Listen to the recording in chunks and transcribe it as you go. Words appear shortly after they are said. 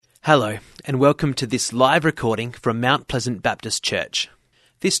Hello, and welcome to this live recording from Mount Pleasant Baptist Church.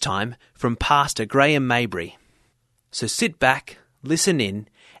 This time from Pastor Graham Mabry. So sit back, listen in,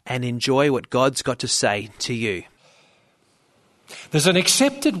 and enjoy what God's got to say to you. There's an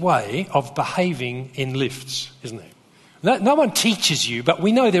accepted way of behaving in lifts, isn't there? No one teaches you, but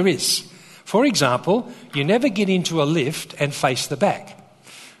we know there is. For example, you never get into a lift and face the back.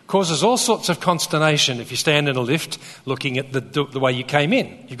 Causes all sorts of consternation if you stand in a lift looking at the way you came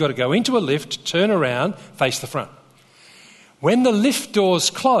in. You've got to go into a lift, turn around, face the front. When the lift doors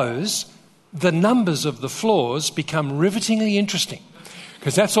close, the numbers of the floors become rivetingly interesting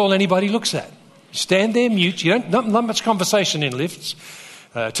because that's all anybody looks at. You stand there mute. Not much conversation in lifts.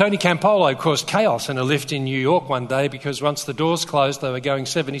 Tony Campolo caused chaos in a lift in New York one day because once the doors closed, they were going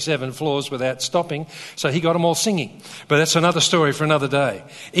 77 floors without stopping, so he got them all singing. But that's another story for another day.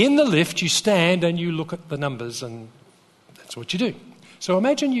 In the lift, you stand and you look at the numbers, and that's what you do. So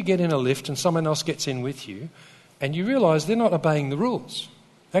imagine you get in a lift and someone else gets in with you, and you realise they're not obeying the rules.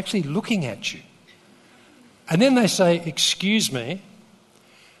 They're actually looking at you. And then they say, "Excuse me,"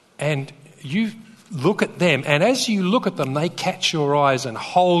 and you look at them, and as you look at them, they catch your eyes and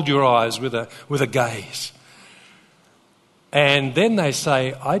hold your eyes with a gaze. And then they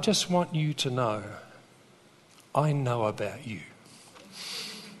say, "I just want you to know, I know about you.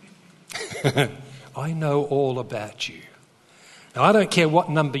 I know all about you. Now, I don't care what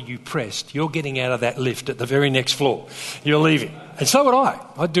number you pressed, you're getting out of that lift at the very next floor. You're leaving." And so would I.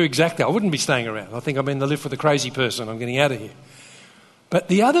 I'd do exactly. I wouldn't be staying around. I think I'm in the lift with a crazy person. I'm getting out of here. But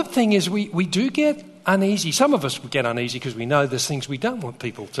the other thing is we do get uneasy. Some of us get uneasy because we know there's things we don't want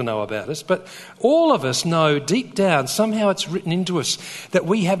people to know about us. But all of us know deep down, somehow it's written into us, that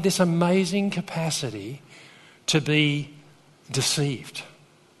we have this amazing capacity to be deceived.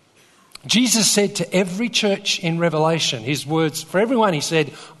 Jesus said to every church in Revelation, his words, for everyone, he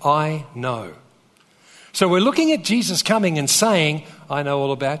said, "I know." So we're looking at Jesus coming and saying, "I know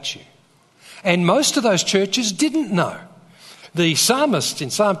all about you." And most of those churches didn't know. The psalmist in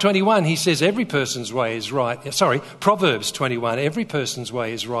Psalm 21, he says every person's way is right. Proverbs 21, every person's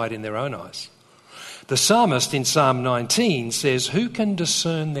way is right in their own eyes. The psalmist in Psalm 19 says, "Who can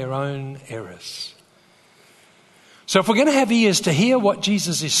discern their own errors?" So if we're going to have ears to hear what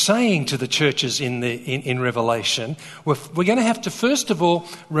Jesus is saying to the churches in Revelation, we're going to have to first of all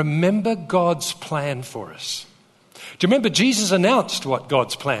remember God's plan for us. Do you remember Jesus announced what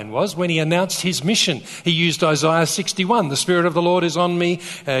God's plan was when he announced his mission? He used Isaiah 61. "The Spirit of the Lord is on me.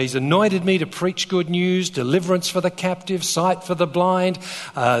 He's anointed me to preach good news, deliverance for the captive, sight for the blind,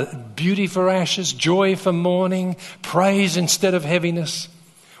 beauty for ashes, joy for mourning, praise instead of heaviness."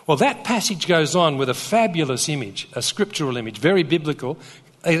 Well, that passage goes on with a fabulous image, a scriptural image, very biblical.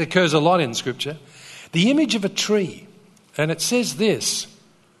 It occurs a lot in Scripture. The image of a tree. And it says this: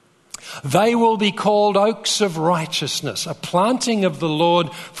 "They will be called oaks of righteousness, a planting of the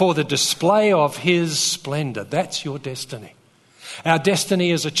Lord for the display of his splendour." That's your destiny. Our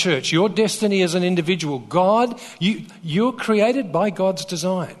destiny as a church, your destiny as an individual. God, you're created by God's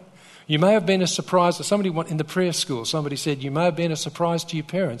design. You may have been a surprise. Somebody in the prayer school, somebody said, you may have been a surprise to your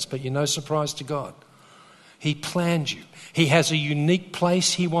parents, but you're no surprise to God. He planned you. He has a unique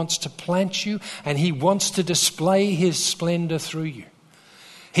place he wants to plant you, and he wants to display his splendour through you.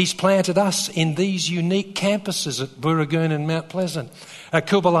 He's planted us in these unique campuses at Burragoon and Mount Pleasant,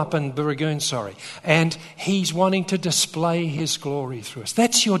 Coolbellup and Burragoon, and he's wanting to display his glory through us.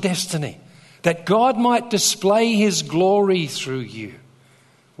 That's your destiny, that God might display his glory through you.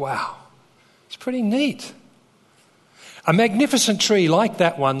 Wow, it's pretty neat. A magnificent tree like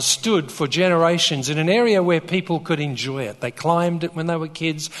that one stood for generations in an area where people could enjoy it. They climbed it when they were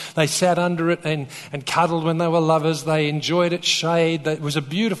kids. They sat under it and cuddled when they were lovers. They enjoyed its shade. It was a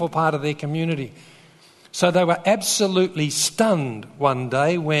beautiful part of their community. So they were absolutely stunned one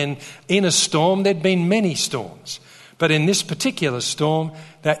day when in a storm, there'd been many storms, but in this particular storm,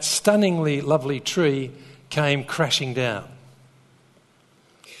 that stunningly lovely tree came crashing down.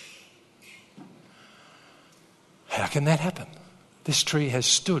 How can that happen? This tree has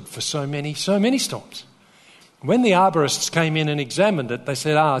stood for so many storms. When the arborists came in and examined it, they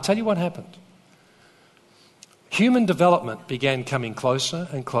said, I'll tell you what happened. Human development began coming closer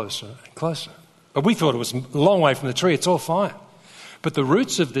and closer and closer. But we thought it was a long way from the tree, it's all fine. But the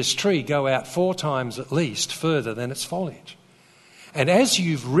roots of this tree go out 4 times at least further than its foliage. And as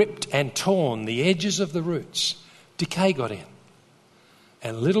you've ripped and torn the edges of the roots, decay got in.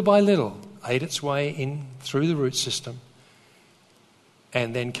 And little by little ate its way in through the root system,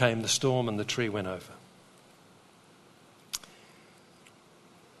 and then came the storm and the tree went over.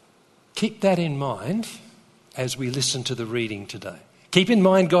 Keep that in mind as we listen to the reading today. Keep in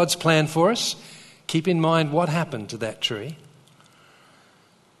mind God's plan for us. Keep in mind what happened to that tree.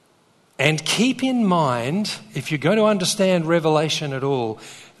 And keep in mind, if you're going to understand Revelation at all,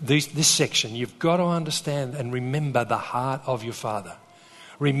 this section, you've got to understand and remember the heart of your Father.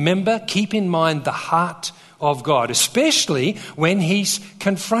 Remember, keep in mind the heart of God, especially when he's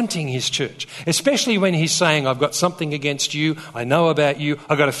confronting his church, especially when he's saying, I've got something against you, I know about you,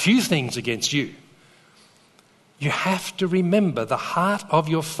 I've got a few things against you. You have to remember the heart of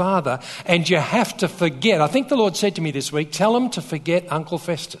your Father, and you have to forget. I think the Lord said to me this week, tell him to forget Uncle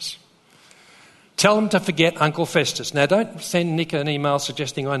Festus. Tell him to forget Uncle Festus. Now, don't send Nick an email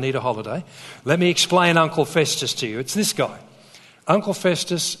suggesting I need a holiday. Let me explain Uncle Festus to you. It's this guy. Uncle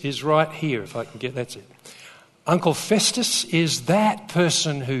Festus is right here, if I can get, that's it. Uncle Festus is that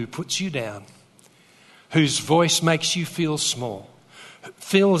person who puts you down, whose voice makes you feel small,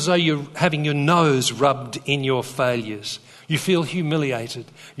 feel as though you're having your nose rubbed in your failures. You feel humiliated.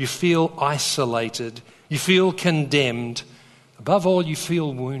 You feel isolated. You feel condemned. Above all, you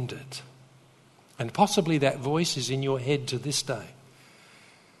feel wounded. And possibly that voice is in your head to this day.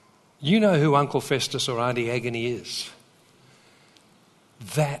 You know who Uncle Festus or Auntie Agony is.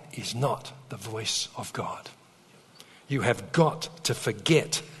 That is not the voice of God. You have got to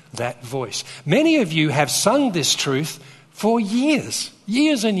forget that voice. Many of you have sung this truth for years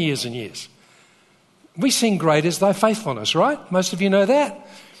and years and years. We sing Great is Thy Faithfulness, right? Most of you know that.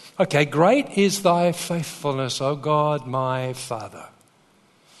 Okay, great is Thy faithfulness, O God, my Father.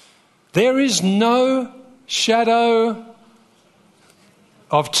 There is no shadow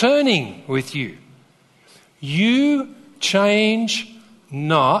of turning with you. You change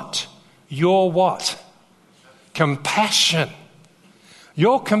not your what? Compassion.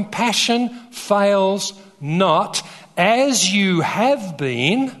 Your compassion fails not. As you have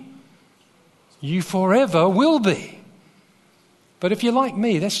been, you forever will be. But if you're like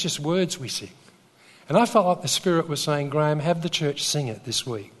me, that's just words we sing. And I felt like the Spirit was saying, Graham, have the church sing it this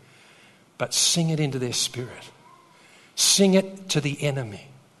week. But sing it into their spirit. Sing it to the enemy.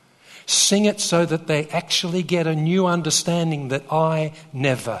 Sing it so that they actually get a new understanding that I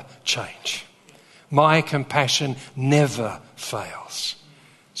never change. My compassion never fails.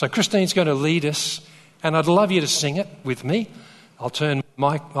 So Christine's going to lead us, and I'd love you to sing it with me. I'll turn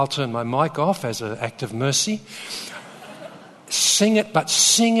my mic off as an act of mercy. Sing it, but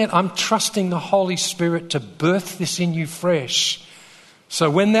sing it. I'm trusting the Holy Spirit to birth this in you fresh. So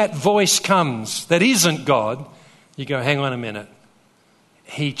when that voice comes that isn't God, you go, hang on a minute.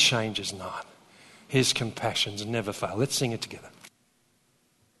 He changes not. His compassions never fail. Let's sing it together.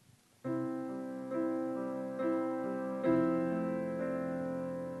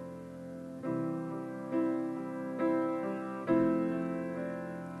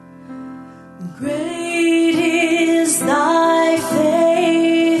 Great is Thy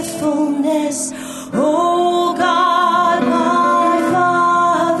faithfulness, O God, my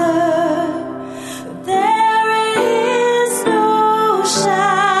Father. There is no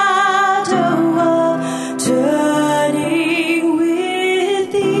shadow of turning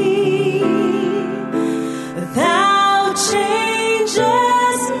with Thee. Thou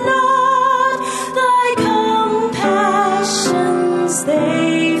changest not, Thy compassions,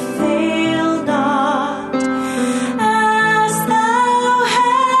 they fail not. As Thou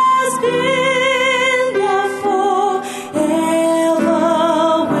hast been, Thou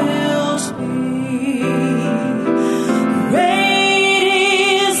forever wilt be. Great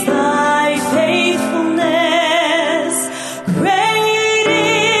is Thy faithfulness. Great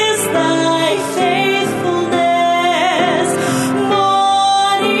is Thy faithfulness.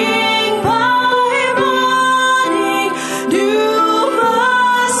 Morning by morning, new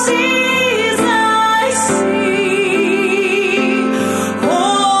mercies I see.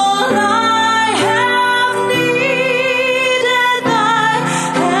 All I have needed, Thy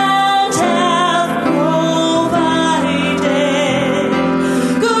hand hath provided.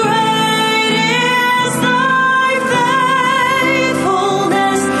 Great is Thy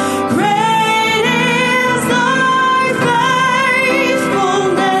faithfulness. Great is Thy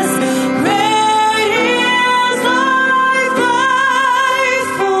faithfulness. Great is Thy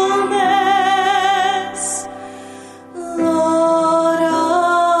faithfulness, Lord,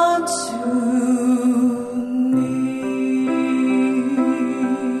 unto me.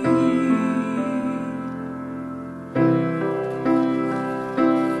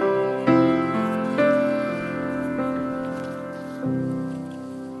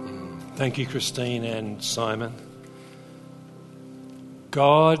 Thank you, Christine and Simon.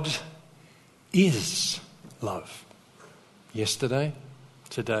 God is love. Yesterday,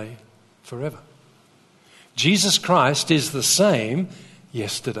 today, forever. Jesus Christ is the same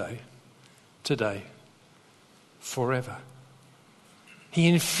yesterday, today, forever. He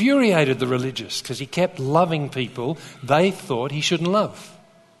infuriated the religious because he kept loving people they thought he shouldn't love.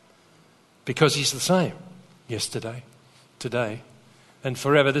 Because he's the same yesterday, today, and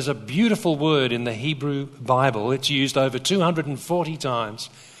forever. There's a beautiful word in the Hebrew Bible. It's used over 240 times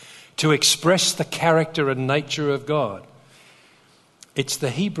to express the character and nature of God. It's the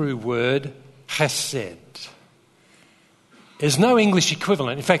Hebrew word chesed. There's no English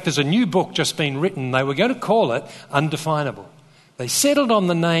equivalent. In fact, there's a new book just been written. They were going to call it Undefinable. They settled on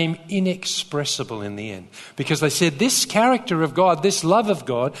the name Inexpressible in the end because they said this character of God, this love of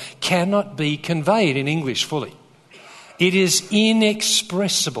God, cannot be conveyed in English fully. It is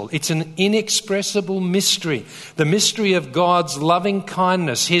inexpressible. It's an inexpressible mystery. The mystery of God's loving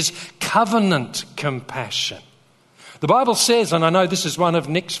kindness, his covenant compassion. The Bible says, and I know this is one of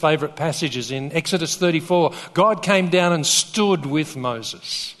Nick's favourite passages in Exodus 34, God came down and stood with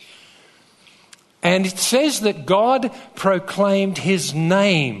Moses. And it says that God proclaimed his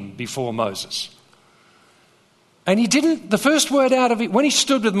name before Moses. And he didn't, the first word out of it, when he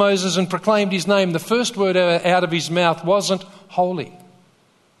stood with Moses and proclaimed his name, the first word out of his mouth wasn't holy.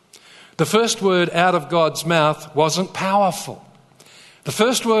 The first word out of God's mouth wasn't powerful. The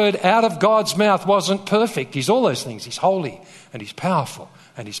first word out of God's mouth wasn't perfect. He's all those things. He's holy and he's powerful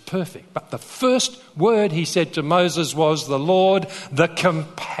and he's perfect. But the first word he said to Moses was the Lord, the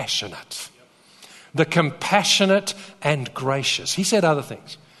compassionate. The compassionate and gracious. He said other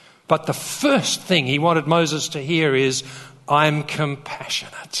things. But the first thing he wanted Moses to hear is, I'm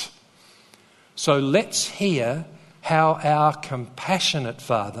compassionate. So let's hear how our compassionate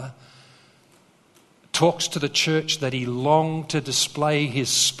Father talks to the church that he longed to display his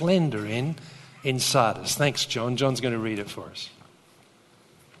splendour in Sardis. Thanks, John. John's going to read it for us.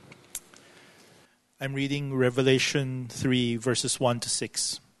 I'm reading Revelation 3, verses 1 to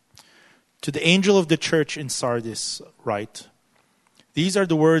 6. To the angel of the church in Sardis write, these are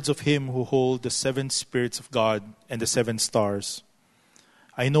the words of him who holds the 7 spirits of God and the 7 stars.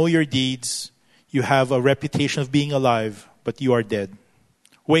 I know your deeds. You have a reputation of being alive, but you are dead.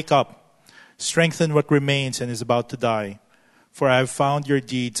 Wake up, strengthen what remains and is about to die, for I have found your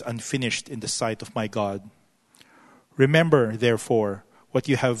deeds unfinished in the sight of my God. Remember, therefore, what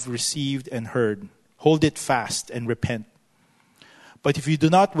you have received and heard. Hold it fast and repent. But if you do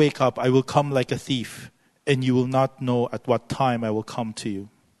not wake up, I will come like a thief, and you will not know at what time I will come to you.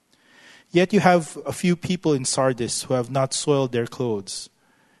 Yet you have a few people in Sardis who have not soiled their clothes.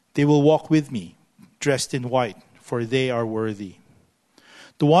 They will walk with me, dressed in white, for they are worthy.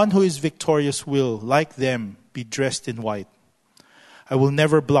 The one who is victorious will, like them, be dressed in white. I will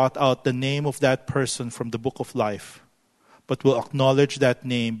never blot out the name of that person from the book of life, but will acknowledge that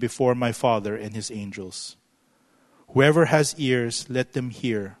name before my Father and his angels. Whoever has ears, let them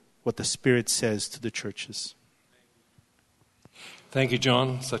hear what the Spirit says to the churches. Thank you,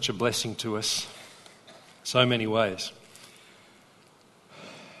 John. Such a blessing to us. So many ways.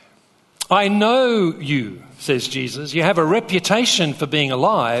 I know you, says Jesus. You have a reputation for being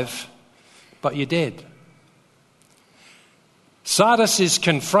alive, but you're dead. Sardis is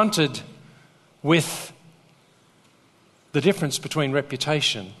confronted with the difference between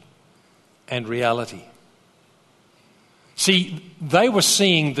reputation and reality. See, they were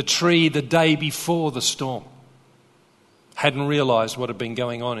seeing the tree the day before the storm. Hadn't realised what had been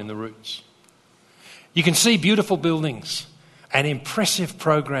going on in the roots. You can see beautiful buildings and impressive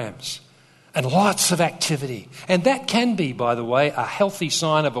programs and lots of activity. And that can be, by the way, a healthy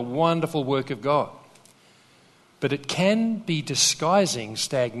sign of a wonderful work of God. But it can be disguising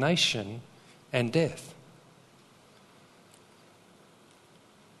stagnation and death.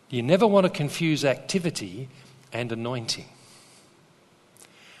 You never want to confuse activity and anointing.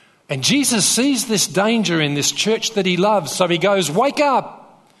 And Jesus sees this danger in this church that he loves, so he goes, wake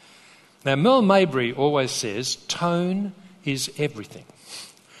up. Now, Mel Mabry always says, tone is everything.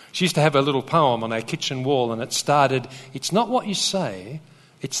 She used to have a little poem on our kitchen wall, and it started, it's not what you say,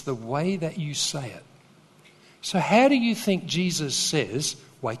 it's the way that you say it. So how do you think Jesus says,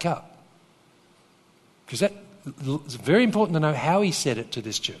 wake up? Because it's very important to know how he said it to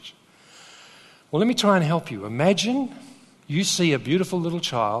this church. Well, let me try and help you. Imagine you see a beautiful little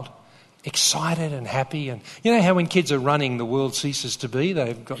child, excited and happy. And you know how when kids are running, the world ceases to be?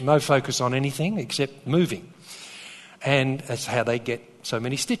 They've got no focus on anything except moving. And that's how they get so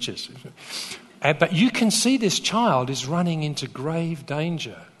many stitches. But you can see this child is running into grave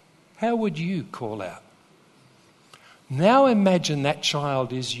danger. How would you call out? Now imagine that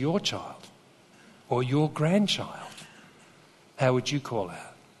child is your child or your grandchild. How would you call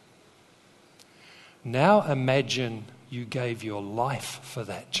out? Now imagine you gave your life for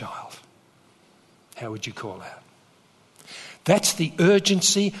that child, how would you call out? That's the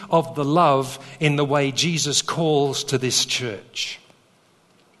urgency of the love in the way Jesus calls to this church.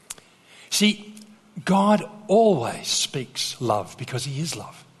 See, God always speaks love because he is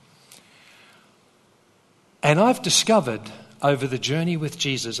love. And I've discovered over the journey with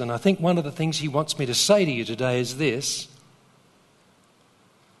Jesus, and I think one of the things he wants me to say to you today is this: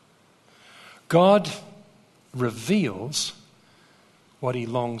 God reveals what he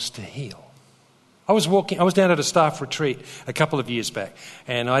longs to heal. I was down at a staff retreat a couple of years back,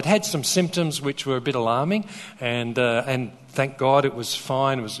 and I'd had some symptoms which were a bit alarming, and thank God it was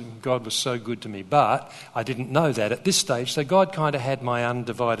fine. God was so good to me, but I didn't know that at this stage, so God kind of had my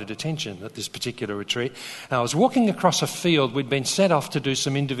undivided attention at this particular retreat. And I was walking across a field. We'd been sent off to do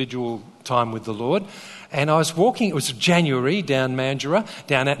some individual time with the Lord, and I was walking, it was January, down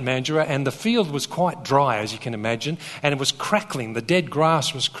at Mandurah, and the field was quite dry, as you can imagine, and it was crackling. The dead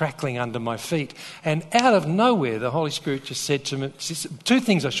grass was crackling under my feet. And out of nowhere, the Holy Spirit just said to me, two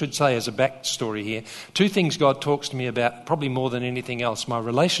things I should say as a backstory here, two things God talks to me about, probably more than anything else: my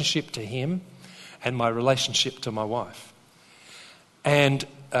relationship to him and my relationship to my wife. And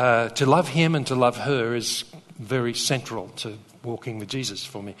to love him and to love her is very central to walking with Jesus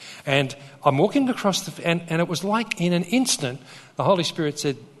for me. And I'm walking across and it was like in an instant, the Holy Spirit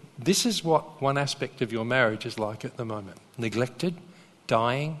said, this is what one aspect of your marriage is like at the moment. Neglected,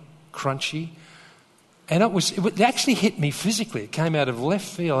 dying, crunchy. And it actually hit me physically. It came out of left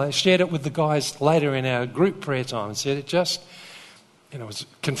field. I shared it with the guys later in our group prayer time and said it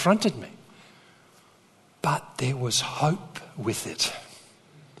confronted me. But there was hope with it.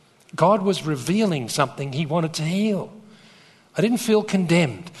 God was revealing something he wanted to heal. I didn't feel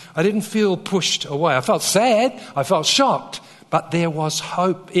condemned. I didn't feel pushed away. I felt sad. I felt shocked. But there was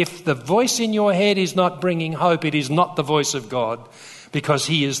hope. If the voice in your head is not bringing hope, it is not the voice of God, because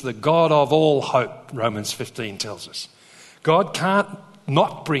he is the God of all hope, Romans 15 tells us. God can't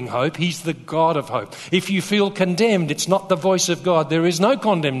not bring hope. He's the God of hope. If you feel condemned, it's not the voice of God. There is no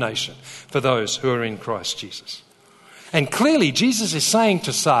condemnation for those who are in Christ Jesus. And clearly, Jesus is saying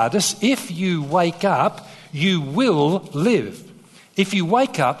to Sardis, if you wake up, you will live. If you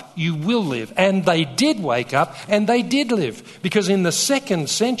wake up, you will live. And they did wake up and they did live. Because in the 2nd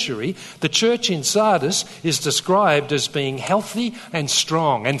century, the church in Sardis is described as being healthy and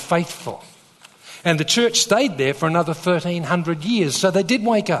strong and faithful. And the church stayed there for another 1,300 years. So they did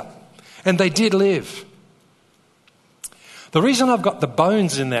wake up and they did live. The reason I've got the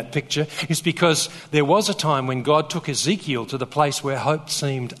bones in that picture is because there was a time when God took Ezekiel to the place where hope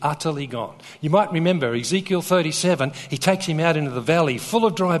seemed utterly gone. You might remember Ezekiel 37, he takes him out into the valley full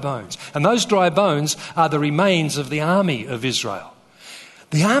of dry bones. And those dry bones are the remains of the army of Israel.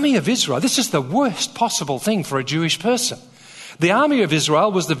 The army of Israel, this is the worst possible thing for a Jewish person. The army of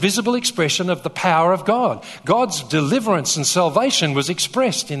Israel was the visible expression of the power of God. God's deliverance and salvation was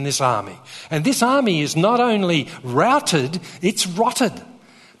expressed in this army. And this army is not only routed, it's rotted.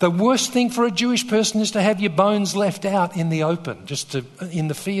 The worst thing for a Jewish person is to have your bones left out in the open, in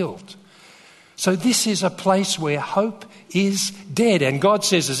the field. So this is a place where hope is dead. And God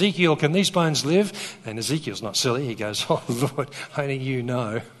says, Ezekiel, can these bones live? And Ezekiel's not silly. He goes, oh Lord, only you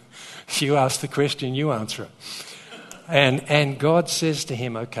know. If you ask the question, you answer it. And God says to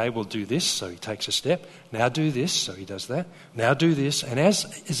him, okay, we'll do this. So he takes a step. Now do this. So he does that. Now do this. And as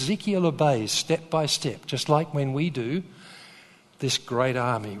Ezekiel obeys step by step, just like when we do, this great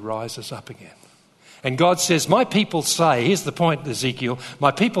army rises up again. And God says, my people say, here's the point, Ezekiel,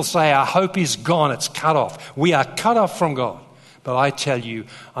 my people say our hope is gone, it's cut off. We are cut off from God. But I tell you,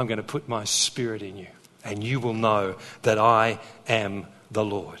 I'm going to put my spirit in you, and you will know that I am the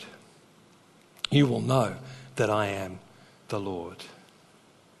Lord. You will know that I am the Lord.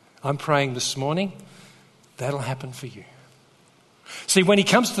 I'm praying this morning, that'll happen for you. See, when he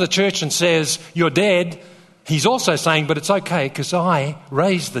comes to the church and says, you're dead, he's also saying, but it's okay because I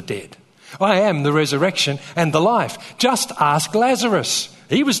raised the dead. I am the resurrection and the life. Just ask Lazarus.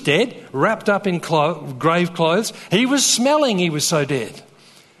 He was dead, wrapped up in grave clothes. He was smelling, he was so dead.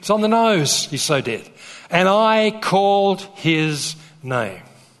 It's on the nose, he's so dead. And I called his name.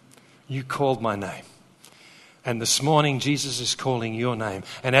 You called my name. And this morning, Jesus is calling your name.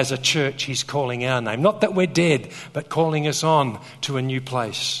 And as a church, he's calling our name. Not that we're dead, but calling us on to a new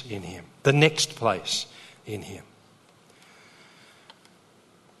place in him. The next place in him.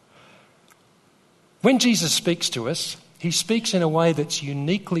 When Jesus speaks to us, he speaks in a way that's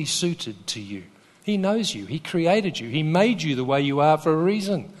uniquely suited to you. He knows you. He created you. He made you the way you are for a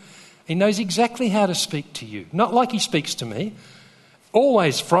reason. He knows exactly how to speak to you. Not like he speaks to me.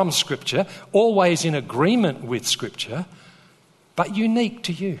 always from Scripture, always in agreement with Scripture, but unique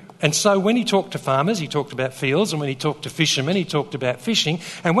to you. And so when he talked to farmers, he talked about fields, and when he talked to fishermen, he talked about fishing,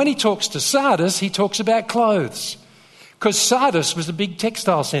 and when he talks to Sardis, he talks about clothes. Because Sardis was a big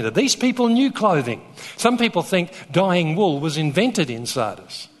textile centre. These people knew clothing. Some people think dyeing wool was invented in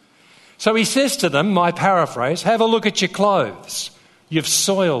Sardis. So he says to them, my paraphrase, have a look at your clothes. You've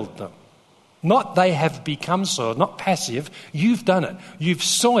soiled them. Not they have become soiled, not passive. You've done it. You've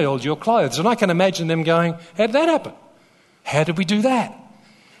soiled your clothes. And I can imagine them going, how did that happen? How did we do that?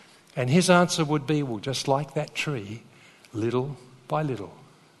 And his answer would be, well, just like that tree, little by little,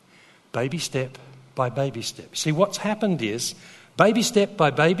 baby step by baby step. See, what's happened is, baby step by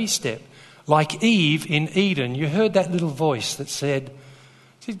baby step, like Eve in Eden, you heard that little voice that said,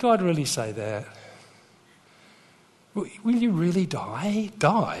 did God really say that? Will you really die?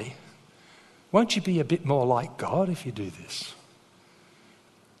 Die? Won't you be a bit more like God if you do this?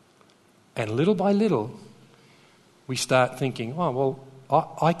 And little by little, we start thinking, oh,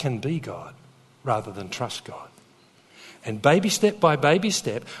 well, I can be God rather than trust God. And baby step by baby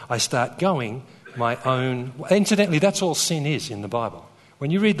step, I start going my own. Incidentally, that's all sin is in the Bible. When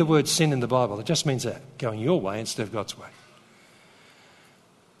you read the word sin in the Bible, it just means that, going your way instead of God's way.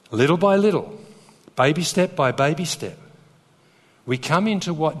 Little by little, baby step by baby step, we come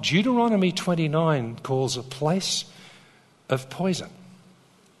into what Deuteronomy 29 calls a place of poison.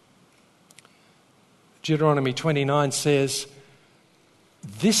 Deuteronomy 29 says,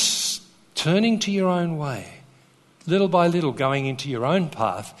 this turning to your own way, little by little going into your own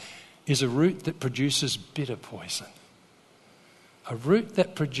path, is a root that produces bitter poison. A root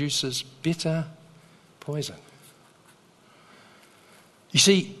that produces bitter poison. You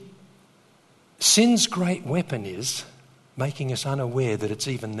see, sin's great weapon is making us unaware that it's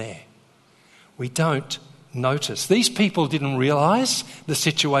even there. We don't notice. These people didn't realise the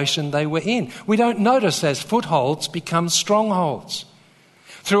situation they were in. We don't notice as footholds become strongholds.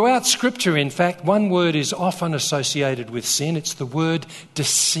 Throughout Scripture, in fact, one word is often associated with sin. It's the word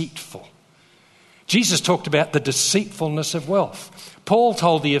deceitful. Jesus talked about the deceitfulness of wealth. Paul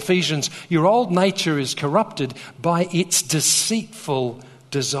told the Ephesians, your old nature is corrupted by its deceitful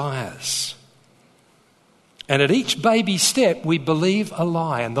desires. And at each baby step, we believe a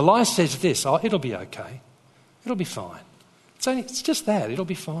lie. And the lie says this, oh, it'll be okay. It'll be fine. It's just that, it'll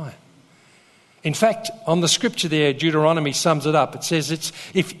be fine. In fact, on the scripture there, Deuteronomy sums it up. It says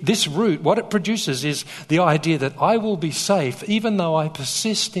if this root, what it produces is the idea that I will be safe even though I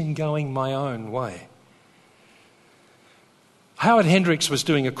persist in going my own way. Howard Hendricks was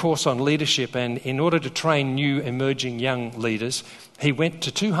doing a course on leadership, and in order to train new emerging young leaders, he went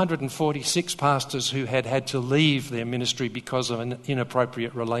to 246 pastors who had had to leave their ministry because of an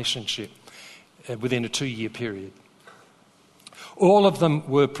inappropriate relationship within a 2-year period. All of them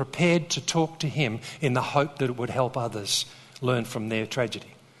were prepared to talk to him in the hope that it would help others learn from their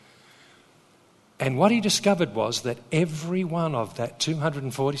tragedy. And what he discovered was that every one of that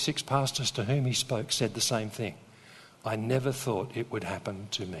 246 pastors to whom he spoke said the same thing. I never thought it would happen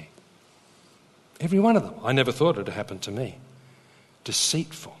to me. Every one of them. I never thought it would happen to me.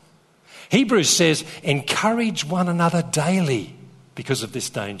 Deceitful. Hebrews says, encourage one another daily because of this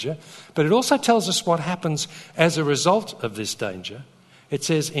danger. But it also tells us what happens as a result of this danger. It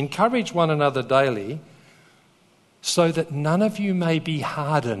says, encourage one another daily so that none of you may be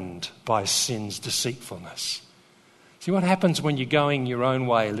hardened by sin's deceitfulness. See what happens when you're going your own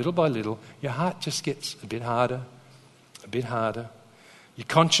way, little by little, your heart just gets a bit harder, a bit harder. Your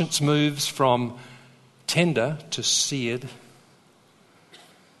conscience moves from tender to seared.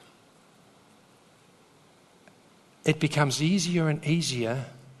 It becomes easier and easier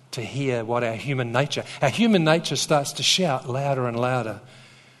to hear what our human nature starts to shout louder and louder.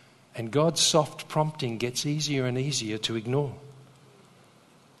 And God's soft prompting gets easier and easier to ignore.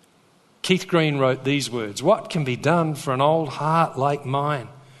 Keith Green wrote these words, what can be done for an old heart like mine?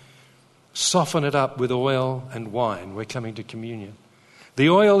 Soften it up with oil and wine. We're coming to communion. The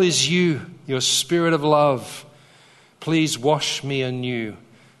oil is you, your spirit of love. Please wash me anew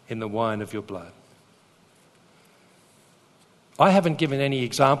in the wine of your blood. I haven't given any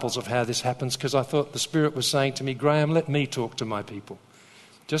examples of how this happens because I thought the Spirit was saying to me, Graham, let me talk to my people.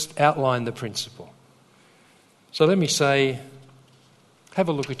 Just outline the principle. So let me say, have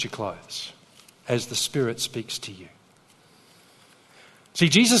a look at your clothes as the Spirit speaks to you. See,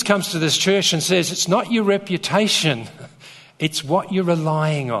 Jesus comes to this church and says, it's not your reputation, it's what you're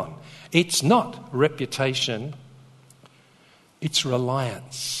relying on. It's not reputation, it's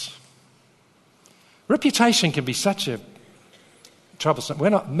reliance. Reputation can be such a troublesome.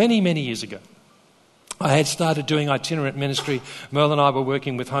 Many years ago, I had started doing itinerant ministry. Merle and I were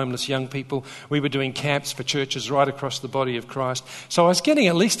working with homeless young people. We were doing camps for churches right across the body of Christ. So I was getting,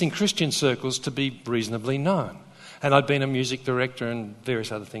 at least in Christian circles, to be reasonably known. And I'd been a music director and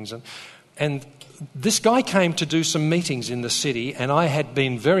various other things. And this guy came to do some meetings in the city, and I had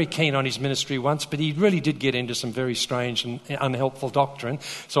been very keen on his ministry once, but he really did get into some very strange and unhelpful doctrine.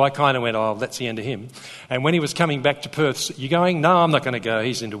 So I kind of went, oh, that's the end of him. And when he was coming back to Perth, you going? No, I'm not going to go.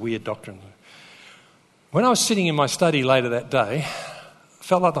 He's into weird doctrine. When I was sitting in my study later that day, I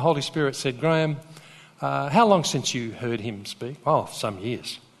felt like the Holy Spirit said, Graham, how long since you heard him speak? Oh, some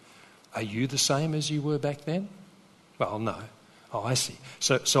years. Are you the same as you were back then? Well, no. Oh, I see.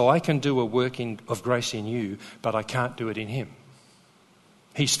 So I can do a working of grace in you, but I can't do it in him.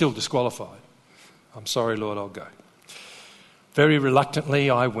 He's still disqualified. I'm sorry, Lord, I'll go. Very reluctantly,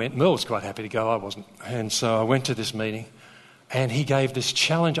 I went. Merle was quite happy to go. I wasn't. And so I went to this meeting. And he gave this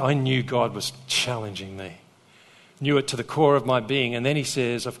challenge. I knew God was challenging me. Knew it to the core of my being. And then he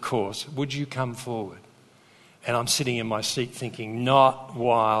says, of course, would you come forward? And I'm sitting in my seat thinking, not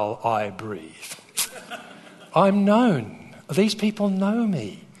while I breathe. I'm known. These people know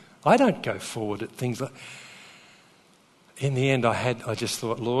me. I don't go forward at things like... In the end, I just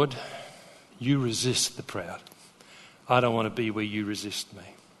thought, Lord, you resist the proud. I don't want to be where you resist me.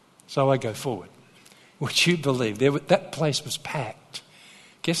 So I go forward. Would you believe? That place was packed.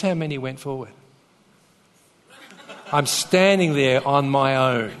 Guess how many went forward? I'm standing there on my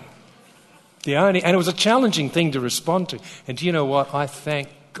own. And it was a challenging thing to respond to. And do you know what? I thank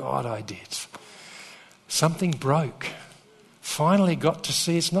God I did. Something broke. Finally got to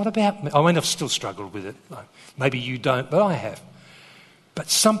see it's not about me. I mean, I've still struggled with it. Maybe you don't, but I have.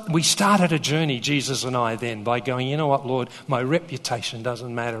 But we started a journey, Jesus and I, then, by going, you know what, Lord, my reputation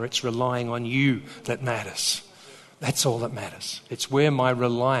doesn't matter. It's relying on you that matters. That's all that matters. It's where my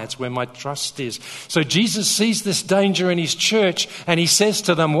reliance, where my trust is. So Jesus sees this danger in his church and he says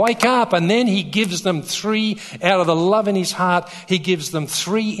to them, wake up. And then he gives them out of the love in his heart, he gives them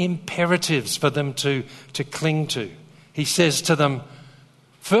 3 imperatives for them to cling to. He says to them,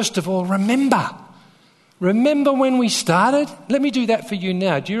 first of all, remember. Remember when we started? Let me do that for you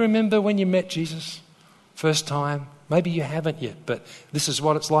now. Do you remember when you met Jesus? First time? Maybe you haven't yet, but this is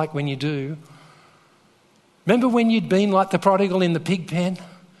what it's like when you do. Remember when you'd been like the prodigal in the pig pen?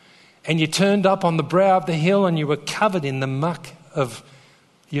 And you turned up on the brow of the hill and you were covered in the muck of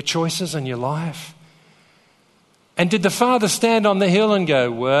your choices and your life? And did the father stand on the hill and go,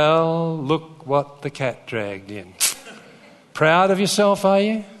 well, look what the cat dragged in? Proud of yourself, are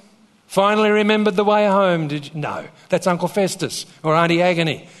you? Finally remembered the way home, did you? No, that's Uncle Festus or Auntie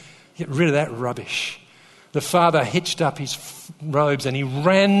Agony. Get rid of that rubbish. The father hitched up his robes and he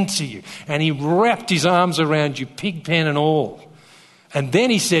ran to you and he wrapped his arms around you, pig pen and all. And then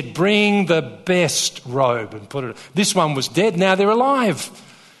he said, bring the best robe and put it. This one was dead, now they're alive.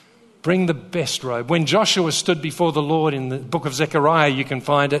 Bring the best robe. When Joshua stood before the Lord in the book of Zechariah, you can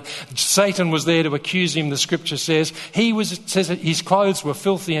find it. Satan was there to accuse him, the scripture says. Says his clothes were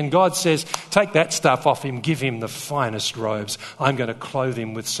filthy, and God says, take that stuff off him, give him the finest robes. I'm going to clothe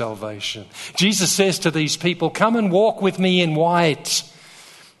him with salvation. Jesus says to these people, come and walk with me in white.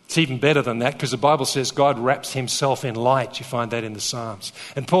 It's even better than that because the Bible says God wraps himself in light. You find that in the Psalms.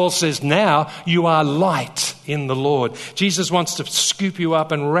 And Paul says, now you are light in the Lord. Jesus wants to scoop you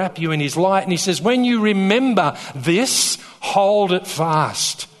up and wrap you in his light. And he says, when you remember this, hold it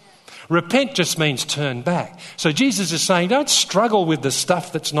fast. Repent just means turn back. So Jesus is saying, don't struggle with the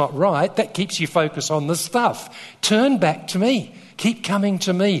stuff that's not right. That keeps you focused on the stuff. Turn back to me. Keep coming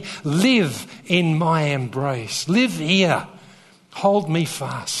to me. Live in my embrace. Live here. Hold me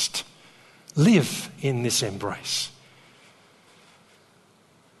fast. Live in this embrace.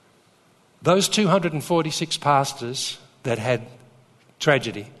 Those 246 pastors that had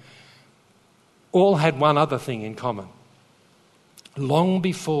tragedy all had one other thing in common. Long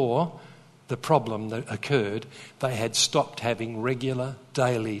before the problem that occurred, they had stopped having regular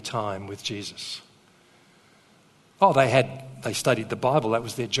daily time with Jesus. They studied the Bible, that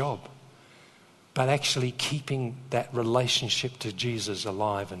was their job. But actually keeping that relationship to Jesus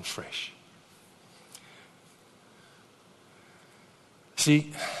alive and fresh.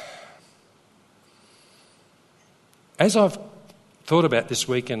 See, as I've thought about this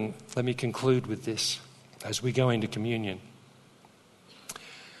week, and let me conclude with this as we go into communion.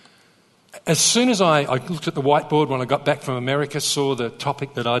 As soon as I looked at the whiteboard when I got back from America, saw the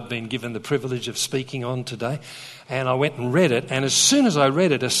topic that I'd been given the privilege of speaking on today, and I went and read it, and as soon as I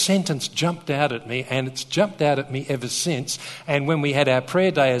read it, a sentence jumped out at me, and it's jumped out at me ever since. And when we had our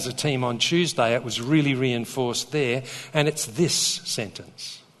prayer day as a team on Tuesday, it was really reinforced there, and it's this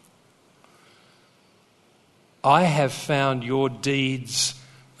sentence. I have found your deeds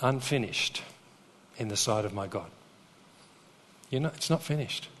unfinished in the sight of my God. You know, it's not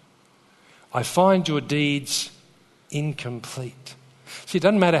finished. I find your deeds incomplete. See, it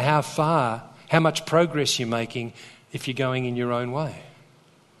doesn't matter how much progress you're making if you're going in your own way.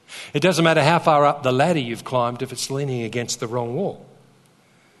 It doesn't matter how far up the ladder you've climbed if it's leaning against the wrong wall.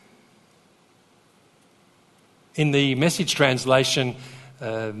 In the Message translation,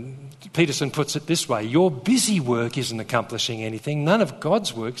 Peterson puts it this way: your busy work isn't accomplishing anything. None of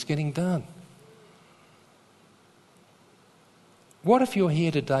God's work's getting done. What if you're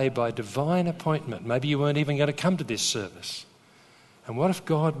here today by divine appointment? Maybe you weren't even going to come to this service. And what if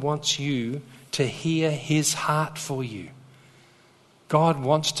God wants you to hear his heart for you? God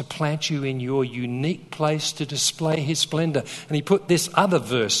wants to plant you in your unique place to display his splendour. And he put this other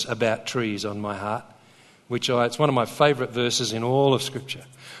verse about trees on my heart, it's one of my favourite verses in all of Scripture.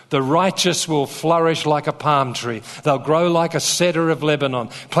 The righteous will flourish like a palm tree. They'll grow like a cedar of Lebanon,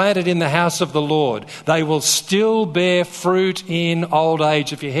 planted in the house of the Lord. They will still bear fruit in old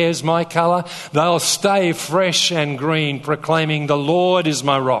age. If your hair's my colour, they'll stay fresh and green, proclaiming, the Lord is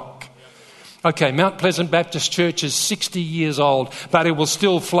my rock. Okay, Mount Pleasant Baptist Church is 60 years old, but it will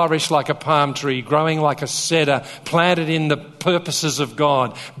still flourish like a palm tree, growing like a cedar, planted in the purposes of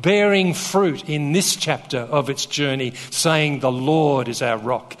God, bearing fruit in this chapter of its journey, saying the Lord is our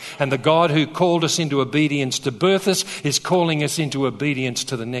rock. And the God who called us into obedience to birth us is calling us into obedience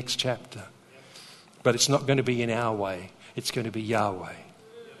to the next chapter. But it's not going to be in our way. It's going to be Yahweh.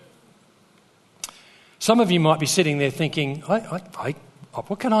 Some of you might be sitting there thinking,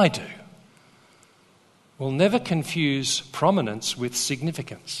 what can I do? Well, never confuse prominence with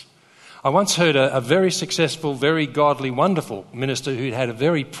significance. I once heard a very successful, very godly, wonderful minister who'd had a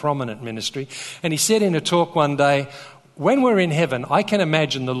very prominent ministry, and he said in a talk one day, when we're in heaven, I can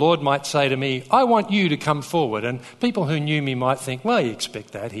imagine the Lord might say to me, I want you to come forward. And people who knew me might think, well, you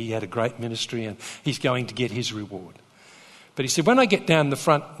expect that. He had a great ministry and he's going to get his reward. But he said, when I get down the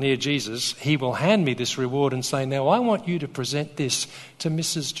front near Jesus, he will hand me this reward and say, now I want you to present this to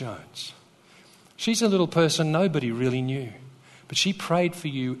Mrs. Jones. She's a little person nobody really knew, but she prayed for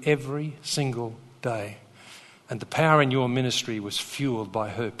you every single day. And the power in your ministry was fueled by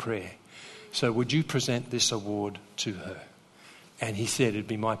her prayer. So would you present this award to her? And he said, it'd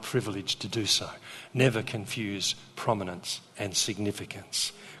be my privilege to do so. Never confuse prominence and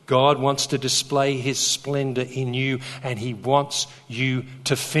significance. God wants to display his splendour in you, and he wants you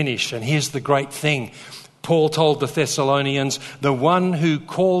to finish. And here's the great thing. Paul told the Thessalonians, the one who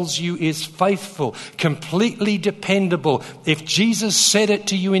calls you is faithful, completely dependable. If Jesus said it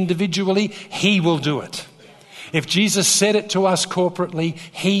to you individually, he will do it. If Jesus said it to us corporately,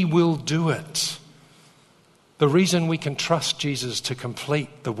 he will do it. The reason we can trust Jesus to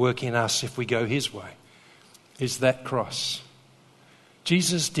complete the work in us if we go his way is that cross.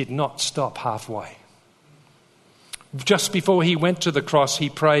 Jesus did not stop halfway. Just before he went to the cross, he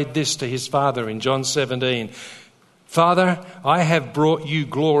prayed this to his Father in John 17. Father, I have brought you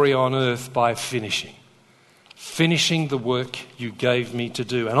glory on earth by finishing the work you gave me to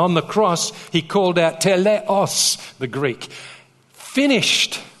do. And on the cross, he called out teleos, the Greek.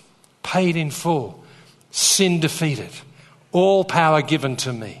 Finished, paid in full, sin defeated, all power given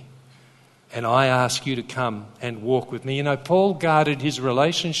to me. And I ask you to come and walk with me. You know, Paul guarded his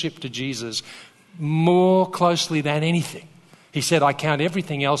relationship to Jesus more closely than anything. He said, I count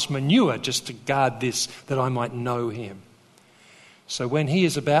everything else manure just to guard this, that I might know him. So when he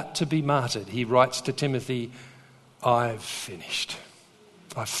is about to be martyred, he writes to Timothy, I've finished.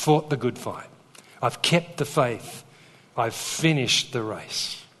 I've fought the good fight. I've kept the faith. I've finished the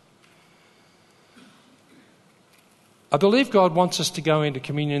race. I believe God wants us to go into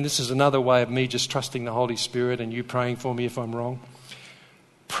communion. This is another way of me just trusting the Holy Spirit and you praying for me if I'm wrong.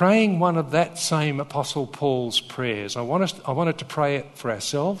 Praying one of that same Apostle Paul's prayers. I wanted to pray it for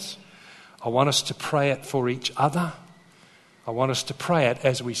ourselves. I want us to pray it for each other. I want us to pray it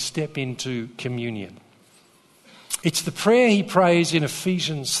as we step into communion. It's the prayer he prays in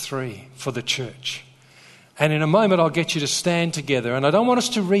Ephesians 3 for the church. And in a moment I'll get you to stand together. And I don't want us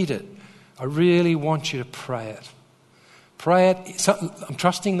to read it. I really want you to pray it. Pray it. I'm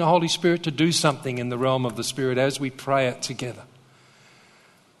trusting the Holy Spirit to do something in the realm of the Spirit as we pray it together.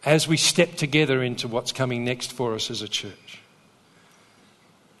 As we step together into what's coming next for us as a church.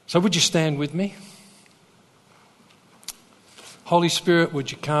 So would you stand with me? Holy Spirit,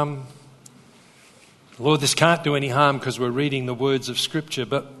 would you come? Lord, this can't do any harm because we're reading the words of Scripture,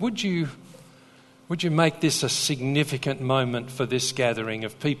 but would you make this a significant moment for this gathering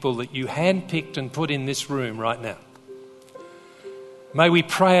of people that you handpicked and put in this room right now? May we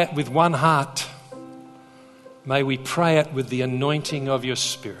pray it with one heart. May we pray it with the anointing of your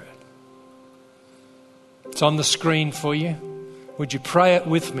Spirit. It's on the screen for you. Would you pray it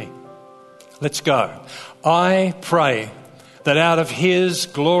with me? Let's go. I pray that out of his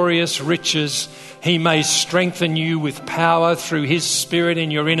glorious riches he may strengthen you with power through his Spirit in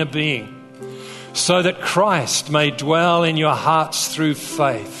your inner being, so that Christ may dwell in your hearts through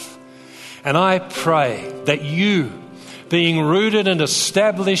faith. And I pray that you, being rooted and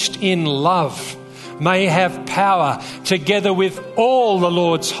established in love, may have power, together with all the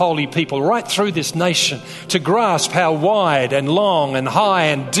Lord's holy people right through this nation, to grasp how wide and long and high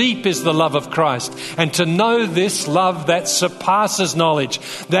and deep is the love of Christ, and to know this love that surpasses knowledge,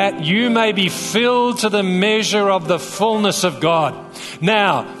 that you may be filled to the measure of the fullness of God.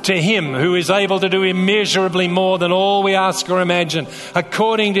 Now, to him who is able to do immeasurably more than all we ask or imagine,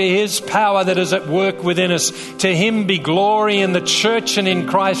 according to his power that is at work within us, to him be glory in the church and in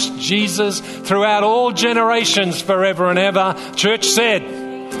Christ Jesus throughout all generations, forever and ever. Church said,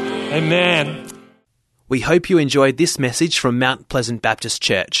 Amen. We hope you enjoyed this message from Mount Pleasant Baptist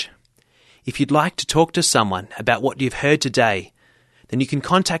Church. If you'd like to talk to someone about what you've heard today, then you can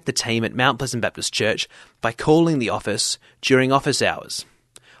contact the team at Mount Pleasant Baptist Church by calling the office during office hours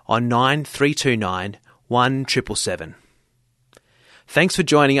on 9329 1777. Thanks for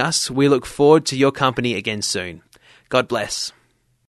joining us. We look forward to your company again soon. God bless.